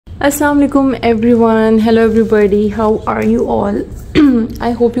Assalamu alaikum everyone. Hello everybody, how are you all? I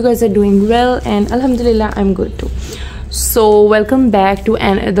hope you guys are doing well, and alhamdulillah I'm good too. So welcome back to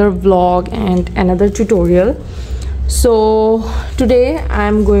another vlog and another tutorial. So today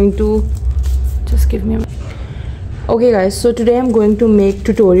I'm going to okay guys, so today I'm going to make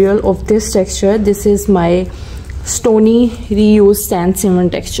tutorial of this texture. This is my Stoney reused sand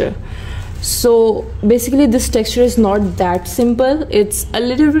cement texture. So basically this texture is not that simple, it's a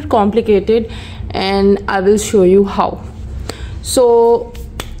little bit complicated, and I will show you how. So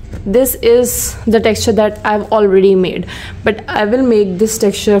this is the texture that I've already made, but I will make this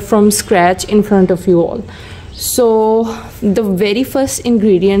texture from scratch in front of you all. So the very first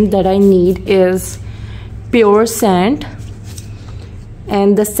ingredient that I need is pure sand,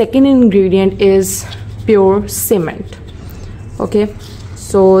 and the second ingredient is pure cement. Okay,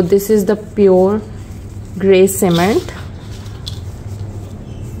 so this is the pure gray cement.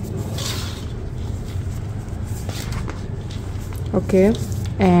 Okay,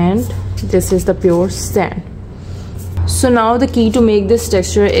 and this is the pure sand. So now the key to make this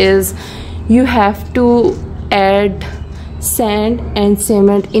texture is you have to add sand and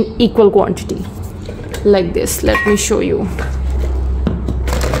cement in equal quantity like this. Let me show you.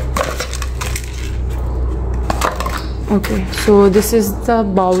 Okay, so this is the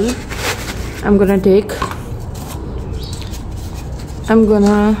bowl I'm gonna take. I'm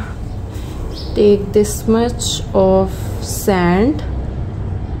gonna take this much of sand,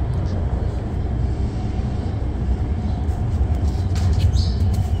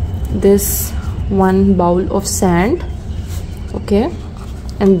 this one bowl of sand, okay,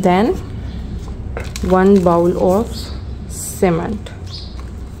 and then one bowl of cement.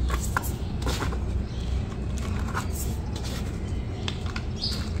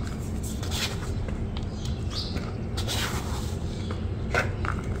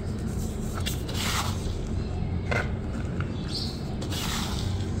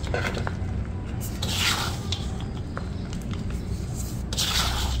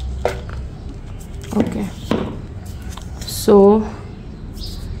 Okay, so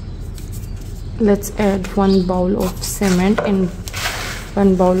let's add one bowl of cement and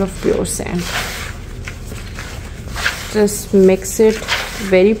one bowl of pure sand. Just mix it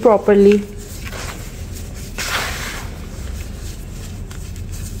very properly.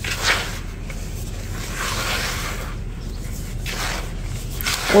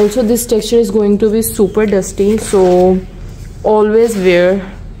 Also, this texture is going to be super dusty, so always wear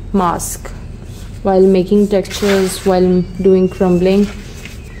mask while making textures, while doing crumbling.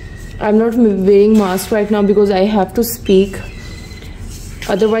 I'm not wearing mask right now because I have to speak.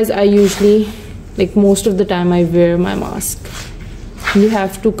 Otherwise I usually, like most of the time, I wear my mask. You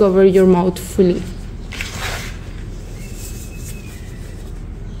have to cover your mouth fully.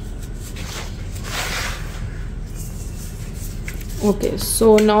 Okay,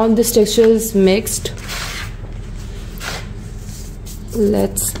 so now this texture is mixed.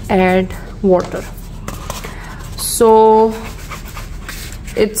 Let's add water. So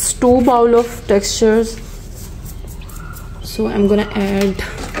it's 2 bowls of textures, so I'm gonna add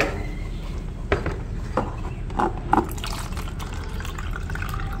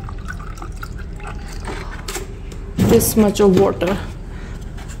this much of water,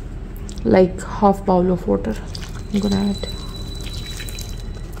 like half bowl of water I'm gonna add.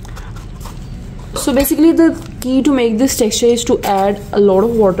 So basically the key to make this texture is to add a lot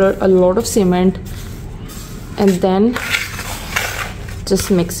of water, a lot of cement, and then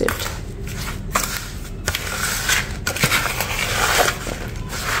just mix it.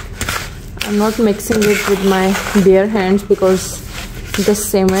 I'm not mixing it with my bare hands because the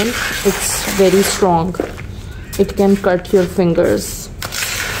cement, it's very strong. It can cut your fingers.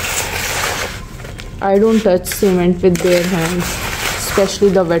 I don't touch cement with bare hands, especially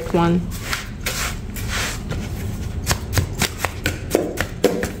the wet one.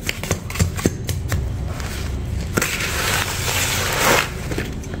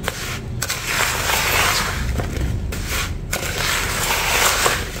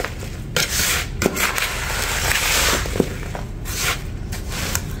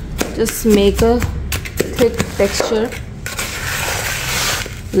 Just make a thick texture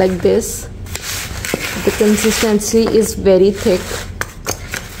like this. The consistency is very thick.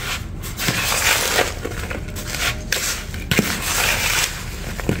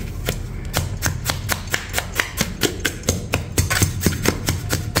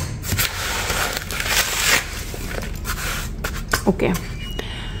 Okay,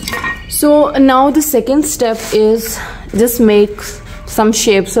 so now the second step is just make some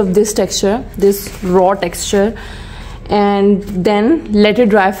shapes of this texture, this raw texture, and then let it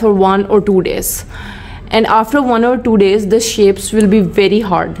dry for 1 or 2 days. And after 1 or 2 days, the shapes will be very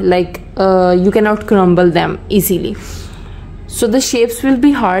hard, like you cannot crumble them easily. So the shapes will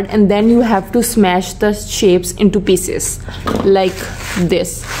be hard, and then you have to smash the shapes into pieces like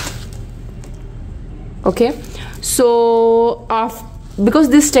this. Okay, so because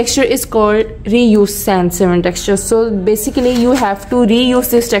this texture is called reuse sand cement texture, so basically you have to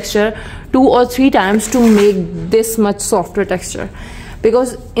reuse this texture 2 or 3 times to make this much softer texture,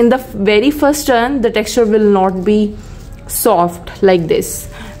 because in the very first turn the texture will not be soft like this,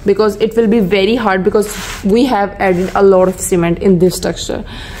 because it will be very hard, because we have added a lot of cement in this texture.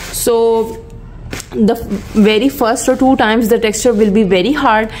 So the very first or 2 times the texture will be very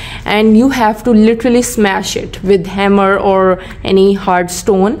hard, and you have to literally smash it with hammer or any hard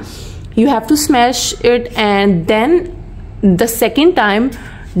stone. You have to smash it, and then the second time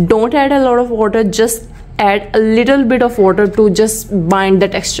don't add a lot of water, just add a little bit of water to just bind the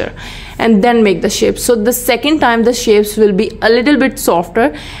texture, and then make the shapes. So the second time the shapes will be a little bit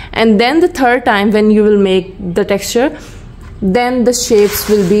softer, and then the third time when you will make the texture, then the shapes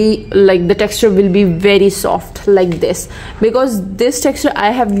will be like, the texture will be very soft like this, because this texture I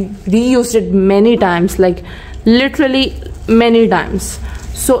have reused it many times, like literally many times,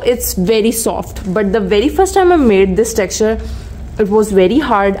 so it's very soft. But the very first time I made this texture, it was very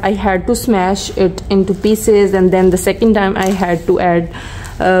hard. I had to smash it into pieces, and then the second time I had to add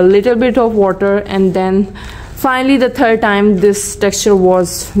a little bit of water, and then finally the third time this texture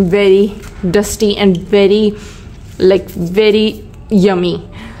was very dusty and very yummy.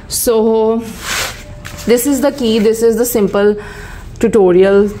 So this is the key, this is the simple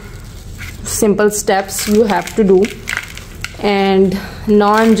tutorial, simple steps you have to do. And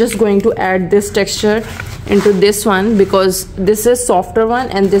now I'm just going to add this texture into this one, because this is softer one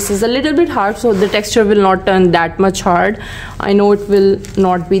and this is a little bit hard, so the texture will not turn that much hard. I know it will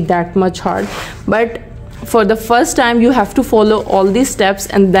not be that much hard, but for the first time you have to follow all these steps,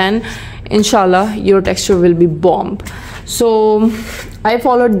 and then inshallah your texture will be bomb. So I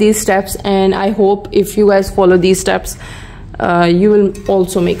followed these steps, and I hope if you guys follow these steps, you will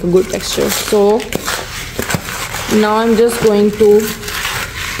also make a good texture. So now I'm just going to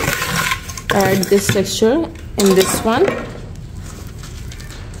add this texture in this one.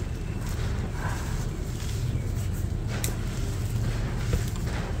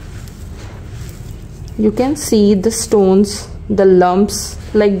 You can see the stones, the lumps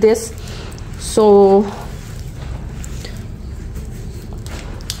like this. So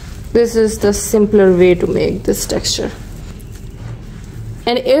this is the simpler way to make this texture.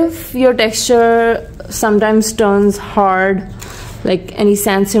 And if your texture sometimes turns hard, like any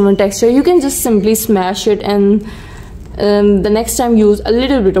sand cement texture, you can just simply smash it, and the next time use a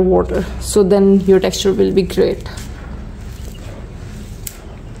little bit of water, so then your texture will be great.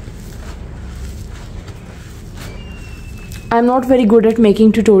 I'm not very good at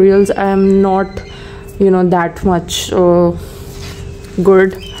making tutorials. I'm not, that much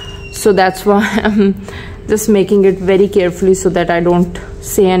good, so that's why I'm just making it very carefully, so that I don't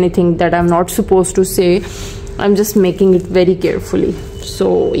say anything that I'm not supposed to say. I'm just making it very carefully.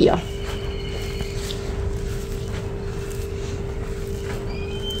 So yeah,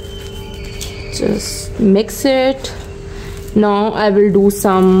 just mix it. Now I will do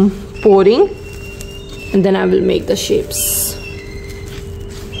some pouring, and then I will make the shapes.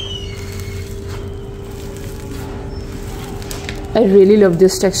 I really love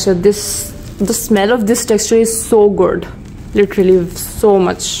this texture. The smell of this texture is so good, literally so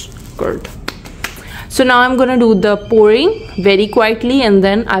much good. So now I'm gonna do the pouring very quietly, and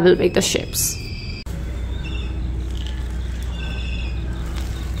then I will make the shapes.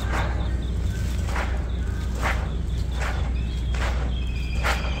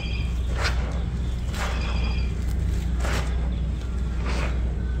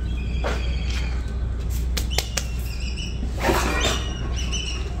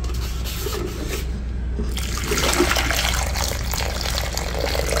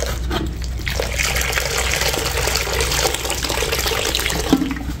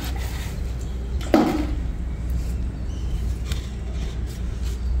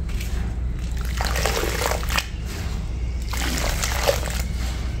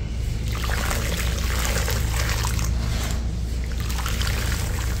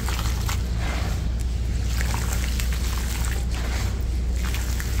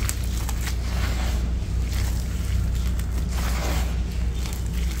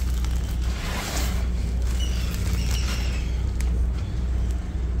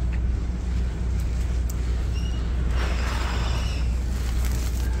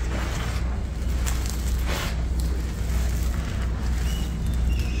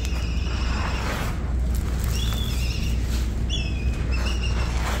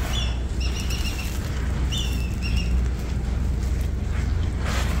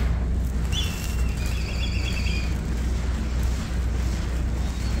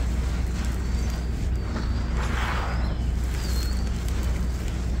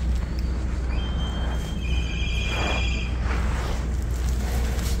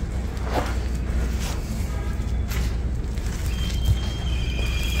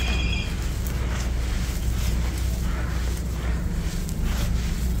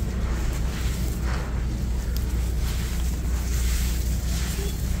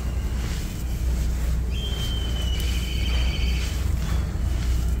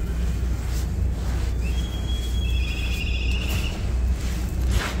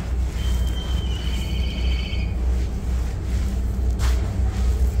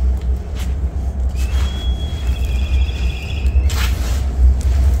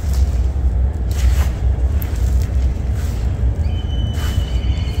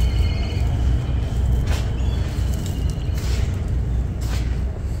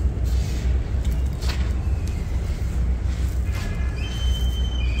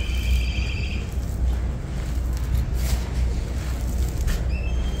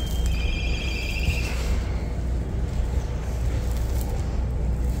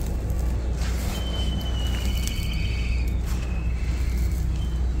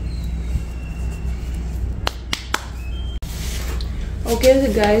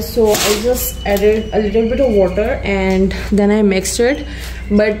 Okay guys, so I just added a little bit of water and then I mixed it,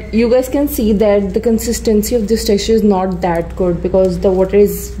 but you guys can see that the consistency of this texture is not that good because the water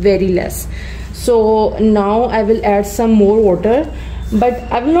is very less. So now I will add some more water, but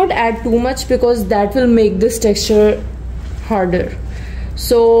I will not add too much because that will make this texture harder.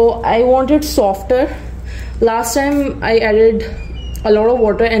 So I want it softer. Last time I added a lot of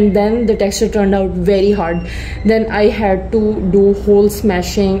water and then the texture turned out very hard. Then I had to do whole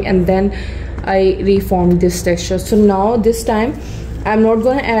smashing and then I reformed this texture. So now this time I'm not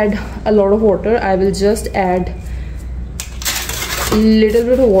gonna add a lot of water. I will just add a little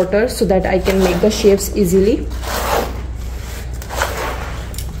bit of water so that I can make the shapes easily.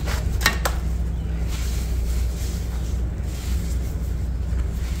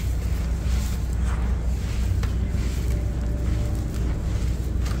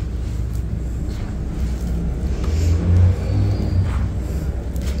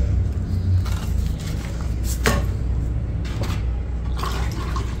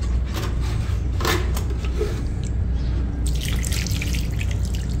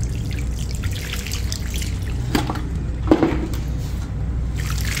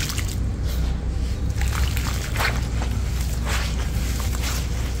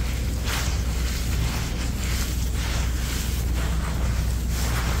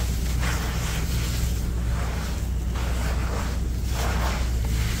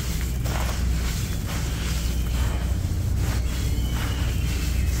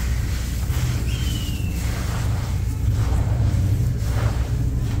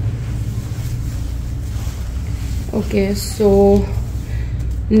 Okay, so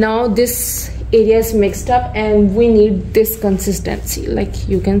now this area is mixed up and we need this consistency. Like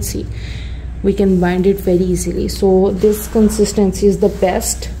you can see, we can bind it very easily. So this consistency is the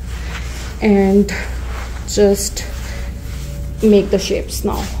best, and just make the shapes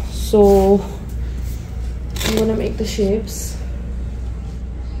now. So I'm gonna make the shapes.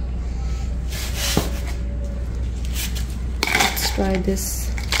 Let's try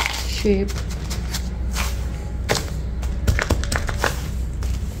this shape.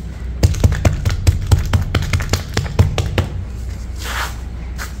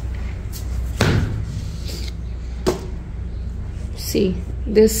 See,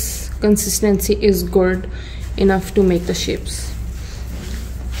 this consistency is good enough to make the shapes.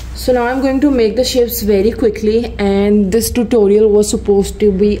 So now I'm going to make the shapes very quickly, and this tutorial was supposed to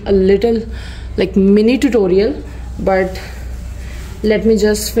be a little like mini tutorial, but let me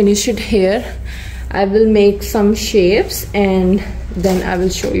just finish it here. I will make some shapes and then I will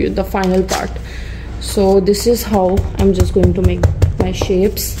show you the final part. So this is how I'm just going to make my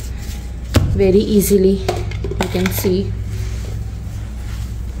shapes very easily, you can see.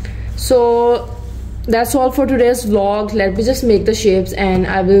 So that's all for today's vlog. Let me just make the shapes and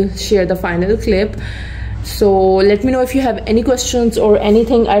I will share the final clip. So let me know if you have any questions or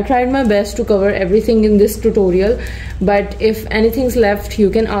anything. I tried my best to cover everything in this tutorial, but if anything's left you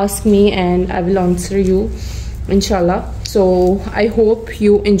can ask me and I will answer you, inshallah. So I hope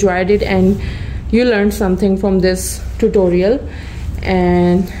you enjoyed it and you learned something from this tutorial.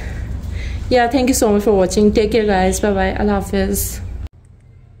 And yeah, thank you so much for watching. Take care guys. Bye bye. Allah Hafiz.